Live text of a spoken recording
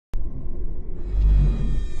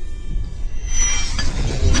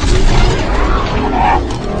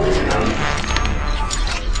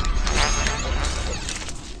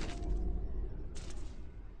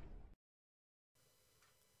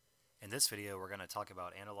this video, we're going to talk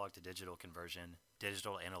about analog to digital conversion,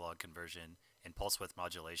 digital to analog conversion, and pulse width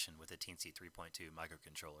modulation with the Teensy 3.2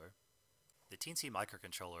 microcontroller. The Teensy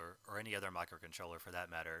microcontroller, or any other microcontroller for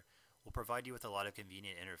that matter, will provide you with a lot of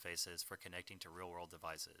convenient interfaces for connecting to real-world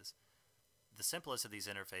devices. The simplest of these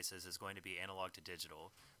interfaces is going to be analog to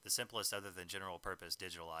digital, the simplest other than general purpose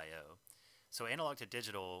digital I/O. So analog to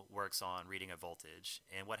digital works on reading a voltage,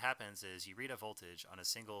 and what happens is you read a voltage on a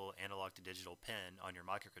single analog to digital pin on your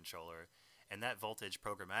microcontroller, and that voltage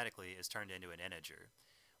programmatically is turned into an integer.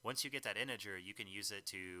 Once you get that integer, you can use it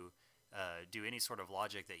to do any sort of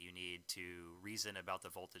logic that you need to reason about the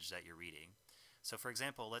voltage that you're reading. So for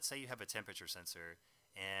example, let's say you have a temperature sensor,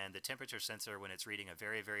 and the temperature sensor, when it's reading a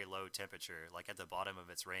very, very low temperature, like at the bottom of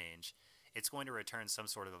its range, it's going to return some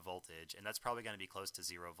sort of a voltage, and that's probably going to be close to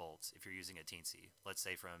 0 volts if you're using a Teensy, let's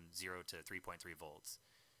say from 0 to 3.3 volts.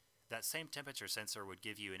 That same temperature sensor would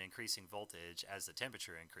give you an increasing voltage as the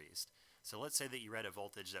temperature increased. So let's say that you read a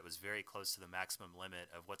voltage that was very close to the maximum limit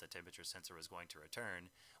of what the temperature sensor was going to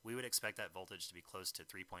return. We would expect that voltage to be close to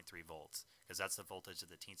 3.3 volts, because that's the voltage that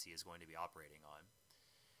the Teensy is going to be operating on.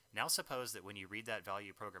 Now suppose that when you read that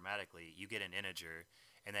value programmatically, you get an integer,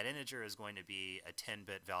 and that integer is going to be a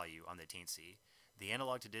 10-bit value on the Teensy. The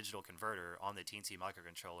analog to digital converter on the Teensy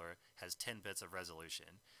microcontroller has 10 bits of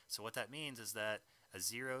resolution. So what that means is that a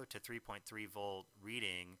 0 to 3.3 volt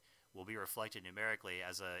reading will be reflected numerically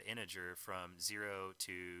as an integer from 0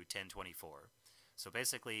 to 1024. So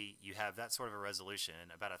basically you have that sort of a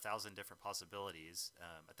resolution, about 1,000 different possibilities,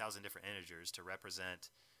 1,000 different integers to represent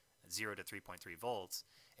 0 to 3.3 volts,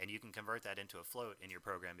 and you can convert that into a float in your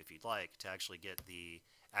program if you'd like to actually get the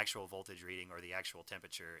actual voltage reading or the actual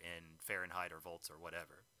temperature in Fahrenheit or volts or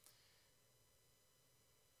whatever.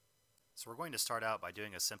 So we're going to start out by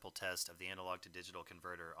doing a simple test of the analog to digital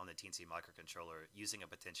converter on the Teensy microcontroller using a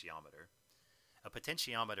potentiometer. A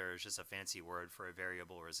potentiometer is just a fancy word for a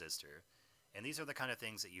variable resistor, and these are the kind of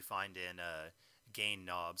things that you find in gain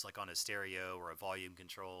knobs, like on a stereo or a volume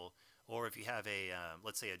control, or if you have a,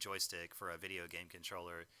 let's say a joystick for a video game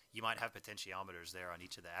controller, you might have potentiometers there on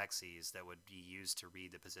each of the axes that would be used to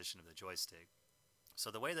read the position of the joystick.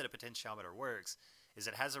 So the way that a potentiometer works is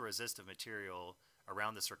it has a resistive material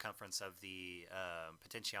around the circumference of the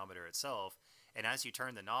potentiometer itself, and as you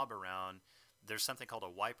turn the knob around, there's something called a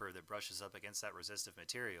wiper that brushes up against that resistive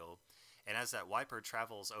material, and as that wiper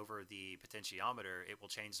travels over the potentiometer, it will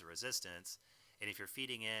change the resistance. And if you're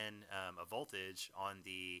feeding in a voltage on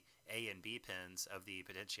the A and B pins of the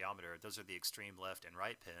potentiometer, those are the extreme left and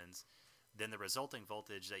right pins, then the resulting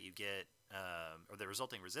voltage that you get, or the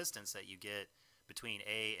resulting resistance that you get between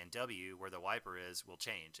A and W, where the wiper is, will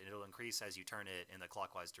change, and it'll increase as you turn it in the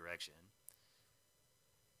clockwise direction.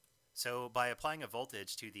 So by applying a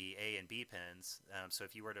voltage to the A and B pins, so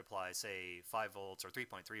if you were to apply, say, 5 volts or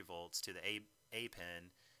 3.3 volts to the A pin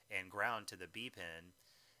and ground to the B pin,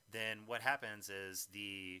 then what happens is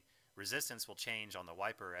the resistance will change on the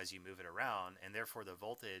wiper as you move it around, and therefore the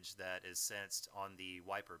voltage that is sensed on the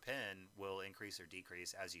wiper pin will increase or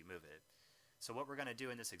decrease as you move it. So what we're going to do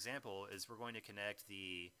in this example is we're going to connect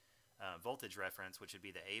the voltage reference, which would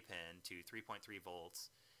be the A pin, to 3.3 volts,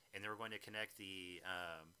 and then we're going to connect the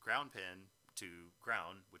ground pin to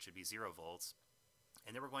ground, which would be 0 volts,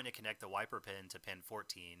 and then we're going to connect the wiper pin to pin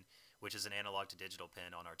 14, which is an analog to digital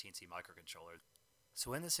pin on our Teensy microcontroller.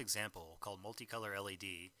 So in this example, called multicolor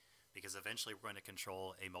LED, because eventually we're going to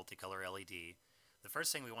control a multicolor LED, the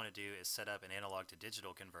first thing we want to do is set up an analog to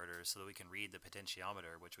digital converter so that we can read the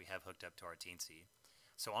potentiometer, which we have hooked up to our Teensy.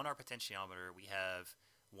 So on our potentiometer, we have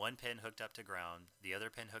one pin hooked up to ground, the other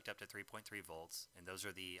pin hooked up to 3.3 volts, and those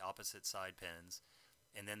are the opposite side pins,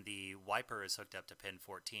 and then the wiper is hooked up to pin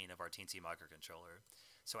 14 of our Teensy microcontroller.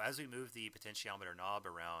 So as we move the potentiometer knob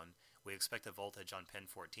around, we expect the voltage on pin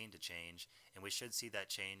 14 to change, and we should see that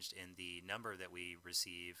changed in the number that we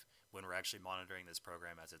receive when we're actually monitoring this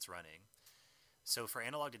program as it's running. So for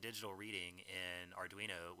analog to digital reading in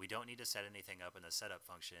Arduino, we don't need to set anything up in the setup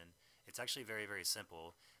function. It's actually very, very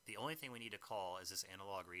simple. The only thing we need to call is this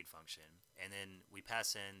analog read function, and then we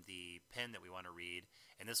pass in the pin that we want to read,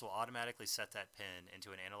 and this will automatically set that pin into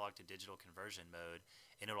an analog to digital conversion mode,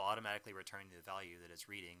 and it will automatically return the value that it's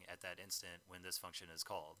reading at that instant when this function is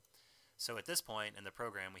called. So at this point in the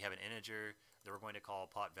program, we have an integer that we're going to call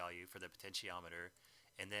pot value for the potentiometer,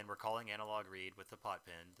 and then we're calling analog read with the pot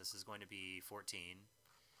pin. This is going to be 14.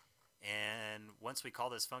 And once we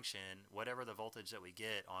call this function, whatever the voltage that we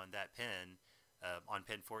get on that pin, on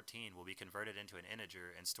pin 14, will be converted into an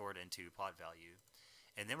integer and stored into pot value.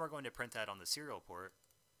 And then we're going to print that on the serial port,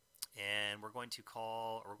 and we're going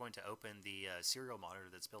to open the serial monitor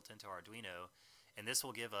that's built into Arduino, and this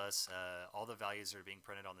will give us all the values that are being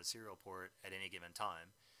printed on the serial port at any given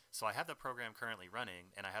time. So I have the program currently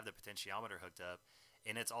running, and I have the potentiometer hooked up,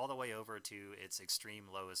 and it's all the way over to its extreme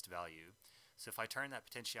lowest value. So if I turn that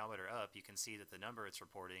potentiometer up, you can see that the number it's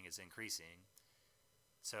reporting is increasing.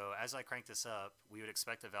 So as I crank this up, we would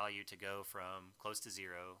expect the value to go from close to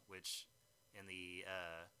 0, which in the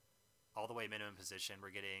all the way minimum position,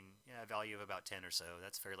 we're getting a value of about 10 or so.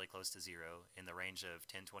 That's fairly close to 0 in the range of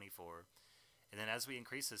 1024. And then as we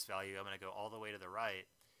increase this value, I'm going to go all the way to the right.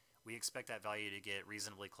 We expect that value to get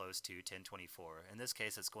reasonably close to 1024. In this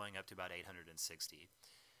case, it's going up to about 860.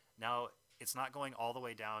 Now, it's not going all the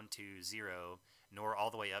way down to 0, nor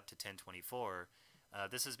all the way up to 1024.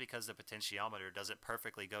 This is because the potentiometer doesn't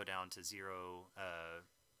perfectly go down to 0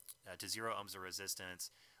 ohms of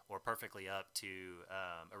resistance, or perfectly up to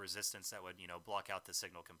a resistance that would, block out the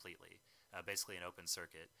signal completely, basically an open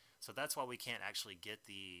circuit. So that's why we can't actually get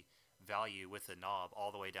the value with the knob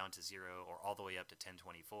all the way down to 0 or all the way up to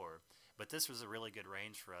 1024. But this was a really good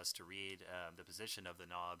range for us to read the position of the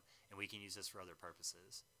knob, and we can use this for other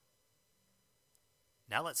purposes.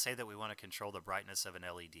 Now let's say that we want to control the brightness of an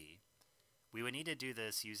LED. We would need to do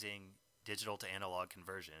this using digital to analog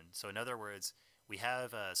conversion. So in other words, we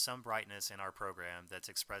have some brightness in our program that's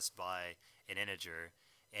expressed by an integer,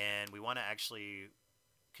 and we want to actually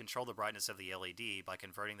control the brightness of the LED by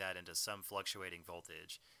converting that into some fluctuating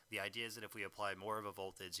voltage. The idea is that if we apply more of a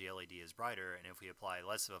voltage, the LED is brighter, and if we apply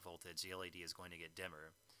less of a voltage, the LED is going to get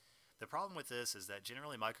dimmer. The problem with this is that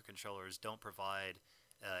generally microcontrollers don't provide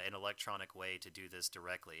an electronic way to do this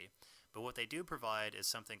directly, but what they do provide is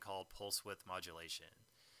something called pulse width modulation.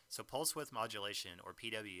 So pulse width modulation, or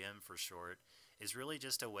PWM for short, is really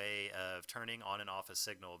just a way of turning on and off a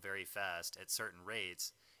signal very fast at certain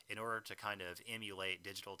rates in order to kind of emulate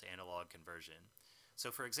digital to analog conversion.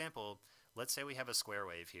 So for example, let's say we have a square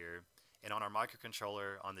wave here, and on our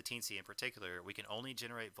microcontroller, on the Teensy in particular, we can only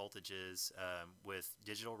generate voltages with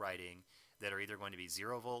digital writing that are either going to be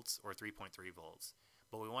 0 volts or 3.3 volts.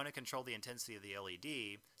 But we want to control the intensity of the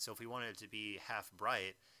LED, so if we wanted it to be half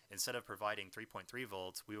bright, instead of providing 3.3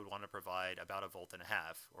 volts, we would want to provide about 1.5 volts,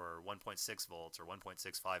 or 1.6 volts, or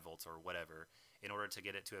 1.65 volts, or whatever, in order to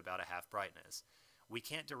get it to about a half brightness. We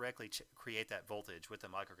can't directly create that voltage with the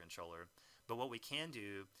microcontroller, but what we can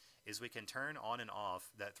do is we can turn on and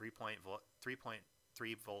off that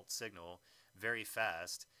 3.3 volt signal very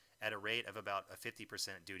fast at a rate of about a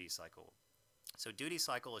 50% duty cycle. So duty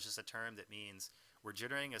cycle is just a term that means we're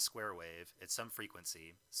generating a square wave at some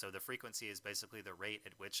frequency. So the frequency is basically the rate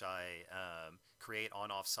at which I create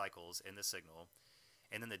on-off cycles in the signal.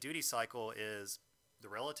 And then the duty cycle is the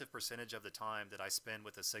relative percentage of the time that I spend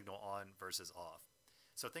with the signal on versus off.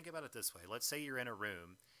 So think about it this way. Let's say you're in a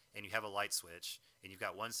room and you have a light switch and you've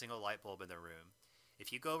got one single light bulb in the room.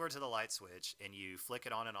 If you go over to the light switch and you flick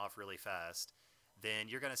it on and off really fast, then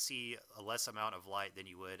you're going to see a less amount of light than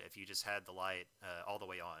you would if you just had the light all the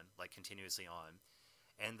way on, like continuously on.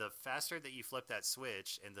 And the faster that you flip that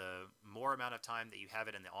switch and the more amount of time that you have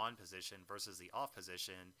it in the on position versus the off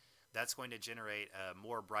position, that's going to generate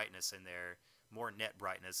more brightness in there, more net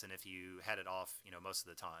brightness than if you had it off, most of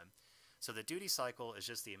the time. So the duty cycle is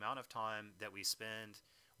just the amount of time that we spend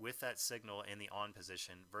with that signal in the on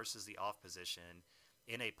position versus the off position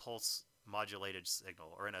in a pulse modulated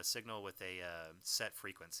signal, or in a signal with a set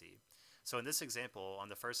frequency. So in this example, on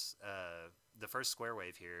the first square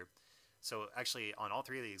wave here, so actually on all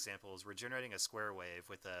three of the examples, we're generating a square wave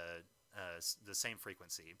with the same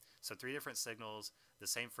frequency. So 3 different signals, the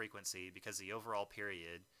same frequency, because the overall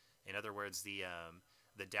period, in other words, the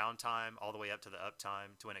downtime all the way up to the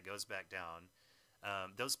uptime to when it goes back down,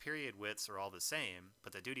 those period widths are all the same,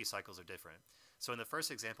 but the duty cycles are different. So in the first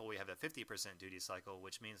example, we have a 50% duty cycle,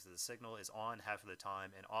 which means that the signal is on half of the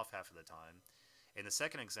time and off half of the time. In the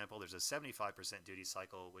second example, there's a 75% duty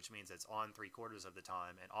cycle, which means it's on 3/4 of the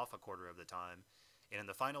time and off 1/4 of the time. And in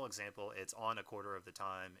the final example, it's on 1/4 of the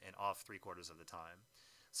time and off 3/4 of the time.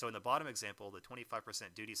 So in the bottom example, the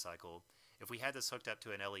 25% duty cycle, if we had this hooked up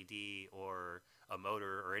to an LED or a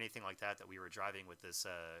motor or anything like that we were driving with this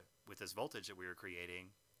voltage that we were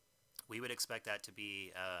creating, we would expect that to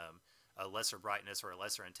be a lesser brightness or a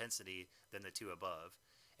lesser intensity than the 2 above.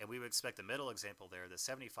 And we would expect the middle example there, the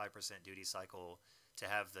 75% duty cycle, to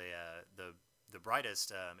have the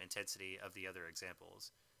brightest intensity of the other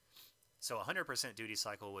examples. So 100% duty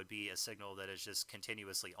cycle would be a signal that is just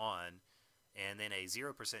continuously on, and then a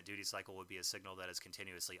 0% duty cycle would be a signal that is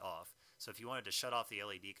continuously off. So if you wanted to shut off the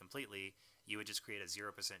LED completely, you would just create a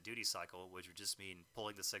 0% duty cycle, which would just mean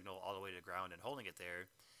pulling the signal all the way to ground and holding it there.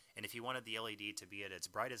 And if you wanted the LED to be at its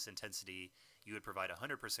brightest intensity, you would provide a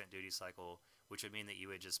 100% duty cycle, which would mean that you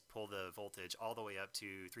would just pull the voltage all the way up to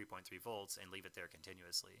 3.3 volts and leave it there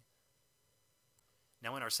continuously.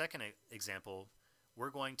 Now in our second example,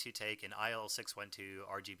 we're going to take an IL612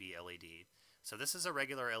 RGB LED. So this is a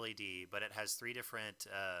regular LED, but it has three different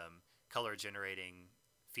color generating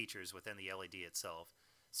features within the LED itself.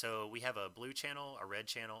 So we have a blue channel, a red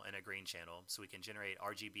channel, and a green channel, so we can generate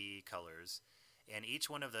RGB colors. And each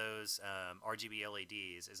one of those RGB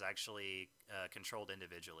LEDs is actually controlled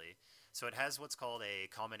individually. So it has what's called a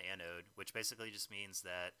common anode, which basically just means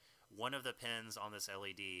that one of the pins on this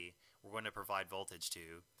LED we're going to provide voltage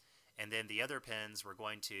to, and then the other pins we're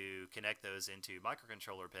going to connect those into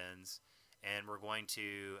microcontroller pins, and we're going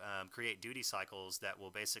to create duty cycles that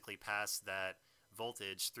will basically pass that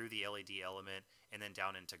voltage through the LED element and then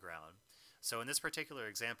down into ground. So in this particular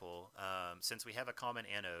example, since we have a common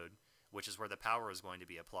anode, which is where the power is going to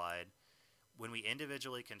be applied, when we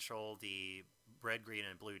individually control the red, green,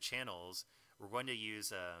 and blue channels, we're going to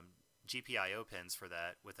use GPIO pins for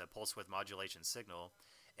that with a pulse width modulation signal.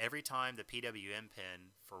 Every time the PWM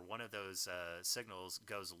pin for one of those signals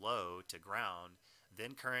goes low to ground,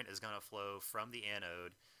 then current is going to flow from the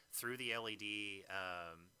anode through the LED,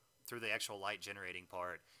 through the actual light generating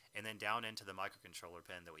part, and then down into the microcontroller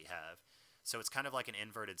pin that we have. So it's kind of like an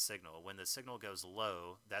inverted signal. When the signal goes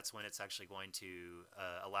low, that's when it's actually going to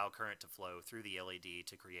allow current to flow through the LED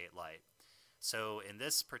to create light. So in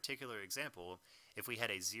this particular example, if we had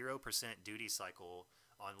a 0% duty cycle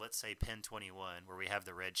on, let's say, pin 21, where we have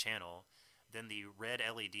the red channel, then the red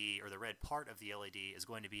LED, or the red part of the LED, is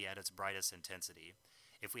going to be at its brightest intensity.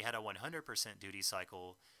 If we had a 100% duty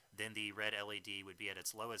cycle, then the red LED would be at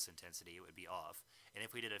its lowest intensity, it would be off. And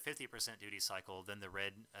if we did a 50% duty cycle, then the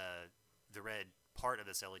red part of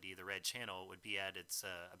this LED, the red channel, would be at its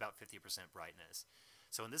about 50% brightness.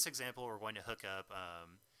 So in this example, we're going to hook up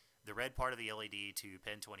the red part of the LED to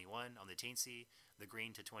pin 21 on the Teensy, the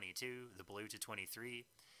green to 22, the blue to 23,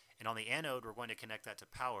 and on the anode we're going to connect that to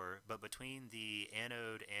power, but between the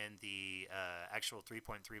anode and the actual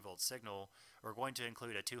 3.3 volt signal, we're going to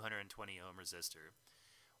include a 220 ohm resistor.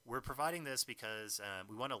 We're providing this because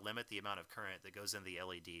we want to limit the amount of current that goes in the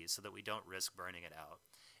LED so that we don't risk burning it out.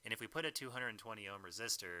 And if we put a 220 ohm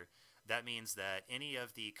resistor, that means that any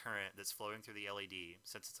of the current that's flowing through the LED,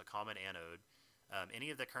 since it's a common anode, any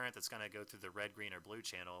of the current that's going to go through the red, green, or blue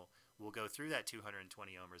channel will go through that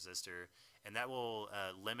 220 ohm resistor, and that will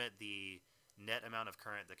limit the net amount of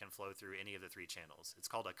current that can flow through any of the three channels. It's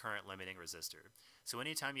called a current limiting resistor. So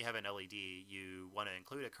anytime you have an LED, you want to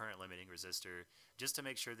include a current limiting resistor just to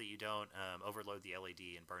make sure that you don't overload the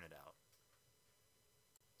LED and burn it out.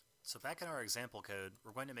 So back in our example code,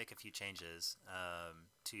 we're going to make a few changes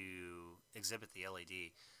to exhibit the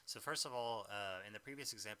LED. So first of all, in the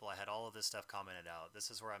previous example, I had all of this stuff commented out.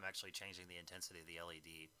 This is where I'm actually changing the intensity of the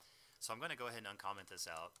LED. So I'm going to go ahead and uncomment this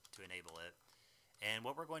out to enable it. And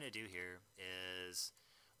what we're going to do here is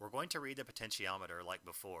we're going to read the potentiometer like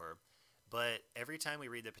before, but every time we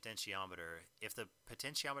read the potentiometer, if the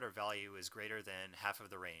potentiometer value is greater than half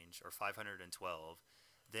of the range, or 512,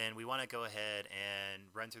 then we want to go ahead and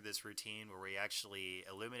run through this routine where we actually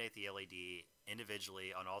illuminate the LED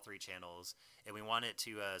individually on all three channels, and we want it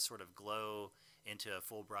to sort of glow into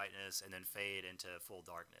full brightness and then fade into full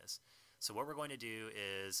darkness. So what we're going to do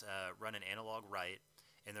is run an analog write,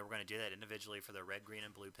 and then we're going to do that individually for the red, green,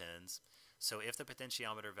 and blue pins. So if the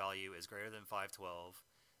potentiometer value is greater than 512,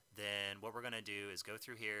 then what we're going to do is go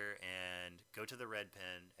through here and go to the red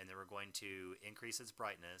pin, and then we're going to increase its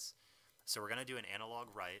brightness. So we're going to do an analog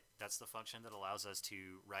write. That's the function that allows us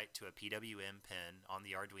to write to a PWM pin on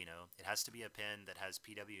the Arduino. It has to be a pin that has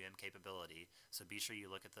PWM capability, so be sure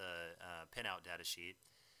you look at the pinout data sheet.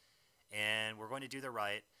 And we're going to do the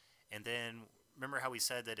write, and then remember how we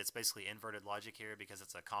said that it's basically inverted logic here because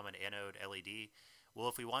it's a common anode LED? Well,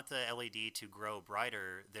 if we want the LED to grow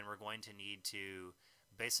brighter, then we're going to need to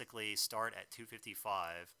basically start at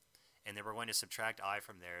 255, and then we're going to subtract I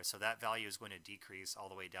from there, so that value is going to decrease all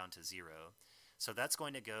the way down to 0. So that's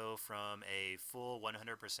going to go from a full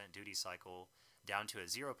 100% duty cycle down to a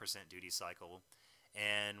 0% duty cycle,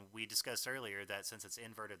 and we discussed earlier that since it's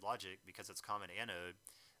inverted logic, because it's common anode,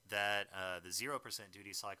 that the 0%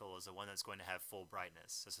 duty cycle is the one that's going to have full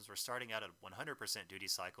brightness. So since we're starting out at 100% duty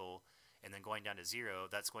cycle and then going down to 0,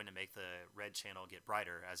 that's going to make the red channel get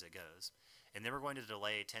brighter as it goes. And then we're going to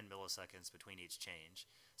delay 10 milliseconds between each change.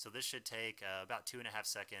 So this should take about 2.5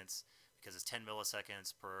 seconds, because it's 10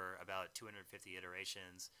 milliseconds per about 250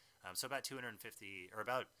 iterations. So about 250, or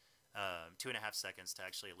about 2.5 seconds to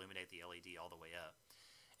actually illuminate the LED all the way up.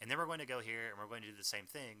 And then we're going to go here and we're going to do the same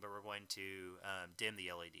thing, but we're going to dim the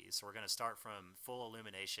LEDs. So we're going to start from full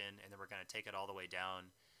illumination, and then we're going to take it all the way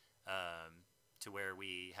down to where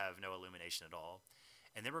we have no illumination at all.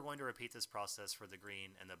 And then we're going to repeat this process for the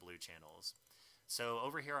green and the blue channels. So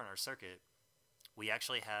over here on our circuit, we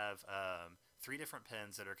actually have 3 different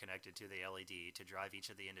pins that are connected to the LED to drive each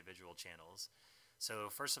of the individual channels. So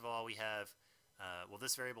first of all, we have, well,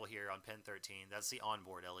 this variable here on pin 13, that's the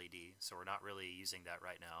onboard LED, so we're not really using that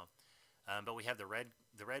right now. But we have the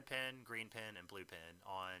red pin, green pin, and blue pin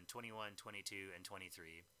on 21, 22, and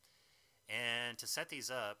 23. And to set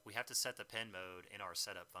these up, we have to set the pin mode in our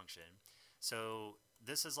setup function. So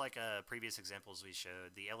this is like previous examples we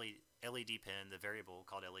showed. The LED pin, the variable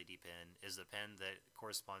called LED pin, is the pin that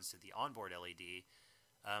corresponds to the onboard LED.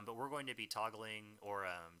 But we're going to be toggling or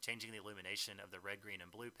changing the illumination of the red, green, and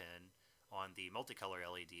blue pin on the multicolor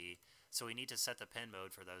LED. So we need to set the pin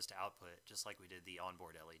mode for those to output, just like we did the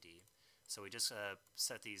onboard LED. So we just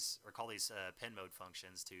set these, or call these pin mode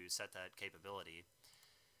functions to set that capability.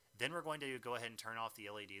 Then we're going to go ahead and turn off the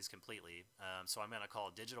LEDs completely. So I'm going to call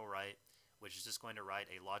digital write, which is just going to write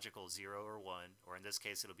a logical 0 or 1, or in this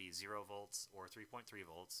case it'll be 0 volts or 3.3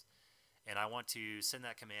 volts. And I want to send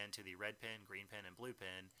that command to the red pin, green pin, and blue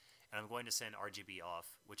pin, and I'm going to send RGB off,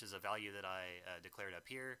 which is a value that I declared up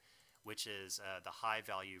here, which is the high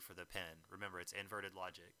value for the pin. Remember, it's inverted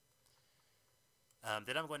logic.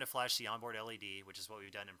 Then I'm going to flash the onboard LED, which is what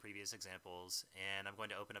we've done in previous examples, and I'm going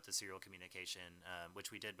to open up the serial communication,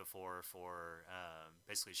 which we did before for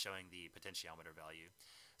basically showing the potentiometer value.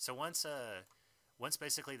 So once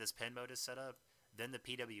basically this pin mode is set up, then the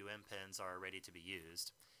PWM pins are ready to be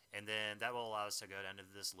used. And then that will allow us to go down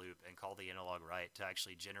into this loop and call the analog write to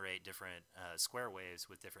actually generate different square waves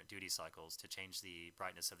with different duty cycles to change the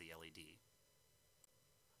brightness of the LED.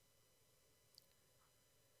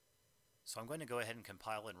 So I'm going to go ahead and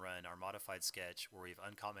compile and run our modified sketch where we've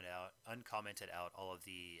uncommented out all of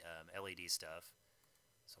the LED stuff.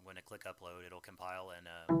 So I'm going to click upload, it'll compile and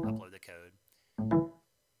upload the code.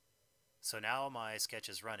 So now my sketch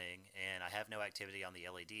is running and I have no activity on the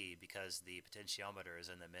LED because the potentiometer is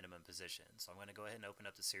in the minimum position. So I'm going to go ahead and open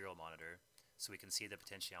up the serial monitor so we can see the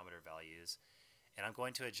potentiometer values. And I'm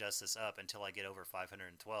going to adjust this up until I get over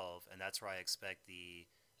 512, and that's where I expect the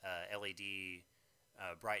LED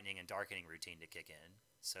brightening and darkening routine to kick in.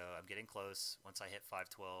 So I'm getting close. Once I hit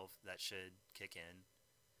 512, that should kick in.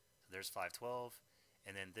 So there's 512.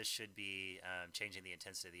 And then this should be changing the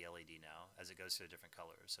intensity of the LED now as it goes to the different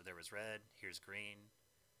colors. So there was red, here's green,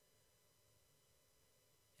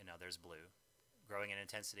 and now there's blue. Growing in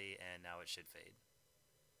intensity, and now it should fade.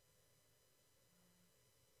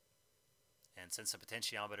 And since the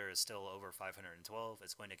potentiometer is still over 512,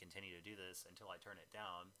 it's going to continue to do this until I turn it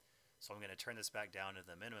down. So I'm going to turn this back down to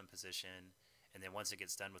the minimum position, and then once it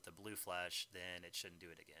gets done with the blue flash, then it shouldn't do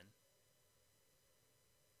it again.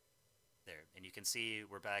 There, and you can see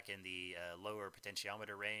we're back in the lower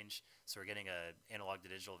potentiometer range, so we're getting an analog to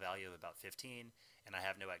digital value of about 15, and I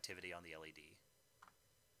have no activity on the LED.